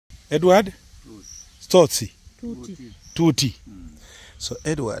Edward? Stotzi. Tutti. So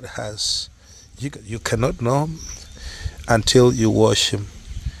Edward has, you cannot know until you wash him.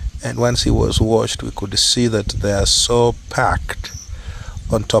 And once he was washed, we could see that they are so packed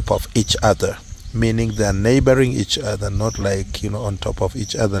on top of each other, meaning they are neighboring each other, not like, on top of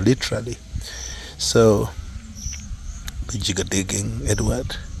each other literally. So the jigger digging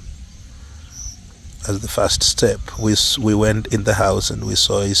Edward as the first step. We went in the house and we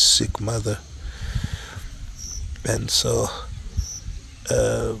saw his sick mother, and so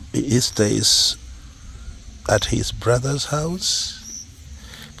he stays at his brother's house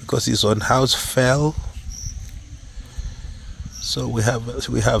because his own house fell. So we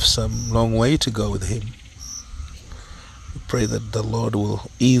have some long way to go with him. We pray that the Lord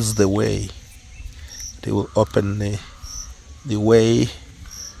will ease the way, that He will open the way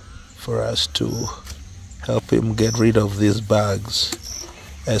for us to help him get rid of these bugs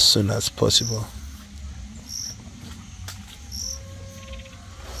as soon as possible.